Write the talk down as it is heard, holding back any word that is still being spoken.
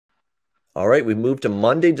All right, we move to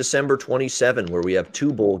Monday, December 27, where we have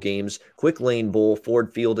two bowl games, Quick Lane Bowl,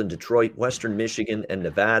 Ford Field in Detroit, Western Michigan, and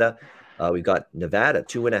Nevada. We've got Nevada,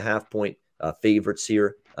 2.5 point favorites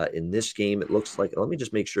here in this game. It looks like, let me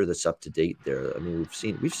just make sure that's up to date there. I mean,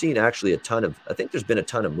 we've seen actually a ton of, I think there's been a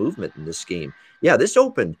ton of movement in this game. Yeah, this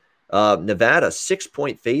opened Nevada 6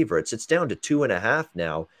 point favorites. It's down to 2.5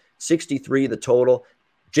 now, 63 the total.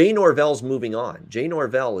 Jay Norvell's moving on. Jay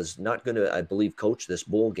Norvell is not going to, I believe, coach this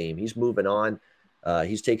bowl game. He's moving on.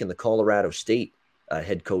 He's taken the Colorado State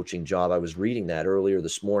head coaching job. I was reading that earlier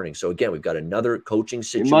this morning. So again, we've got another coaching It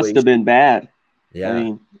must have situation. been bad. I Yeah.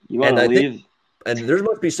 mean, you want And to I think, leave? and there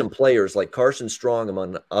must be some players like Carson Strong,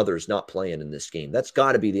 among others, not playing in this game. That's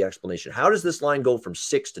got to be the explanation. How does this line go from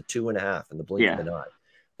 6 to 2.5 in the blink of Yeah. an eye?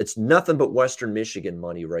 It's nothing but Western Michigan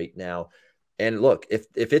money right now. And look,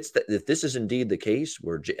 if this is indeed the case,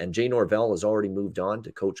 and Jay Norvell has already moved on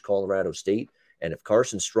to coach Colorado State, and if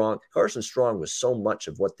Carson Strong was so much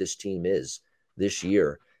of what this team is this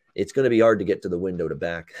year, it's going to be hard to get to the window to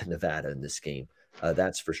back Nevada in this game.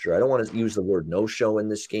 That's for sure. I don't want to use the word no-show in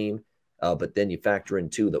this game, but then you factor in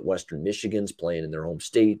too that Western Michigan's playing in their home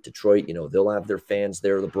state, Detroit. They'll have their fans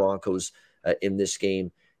there, the Broncos, in this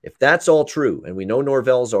game. If that's all true, and we know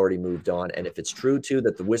Norvell's already moved on, and if it's true, too,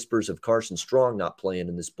 that the whispers of Carson Strong not playing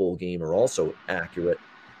in this bowl game are also accurate,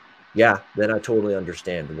 yeah, then I totally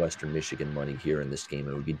understand the Western Michigan money here in this game.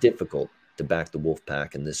 It would be difficult to back the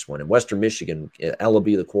Wolfpack in this one. And Western Michigan,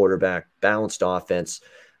 Ellaby, the quarterback, balanced offense,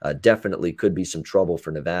 definitely could be some trouble for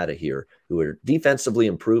Nevada here, who are defensively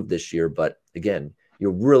improved this year. But again, you're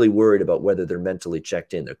really worried about whether they're mentally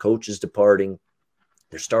checked in. Their coach is departing.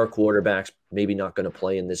 Their star quarterback's maybe not going to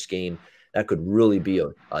play in this game. That could really be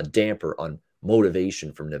a damper on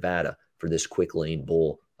motivation from Nevada for this Quick Lane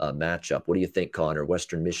Bowl matchup. What do you think, Conor?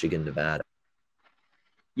 Western Michigan, Nevada.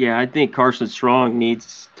 Yeah, I think Carson Strong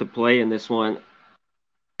needs to play in this one.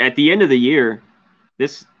 At the end of the year,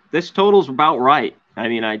 this total's about right. I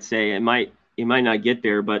mean, I'd say it might not get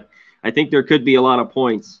there, but I think there could be a lot of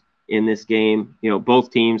points in this game.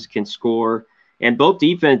 Both teams can score, and both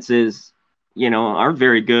defenses, aren't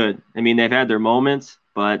very good. I mean, they've had their moments,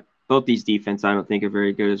 but both these defenses I don't think are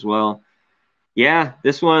very good as well. Yeah,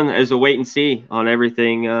 this one is a wait and see on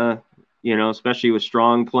everything, especially with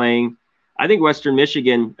Strong playing. I think Western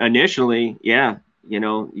Michigan initially, yeah,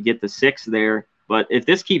 you get the 6 there. But if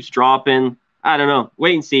this keeps dropping, I don't know.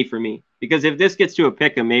 Wait and see for me. Because if this gets to a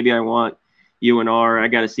pick 'em, maybe I want UNR. I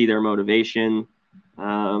got to see their motivation.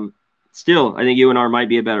 Still, I think UNR might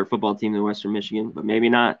be a better football team than Western Michigan, but maybe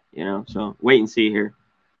not, So wait and see here.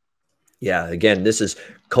 Yeah, again, this is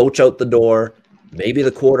coach out the door, maybe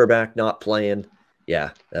the quarterback not playing. Yeah.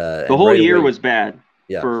 The whole year was bad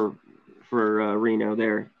yeah. for Reno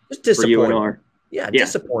there. Just disappointing. For UNR. Yeah,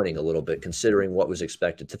 disappointing a little bit considering what was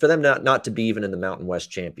expected. For them not to be even in the Mountain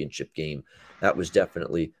West Championship game, that was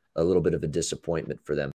definitely a little bit of a disappointment for them.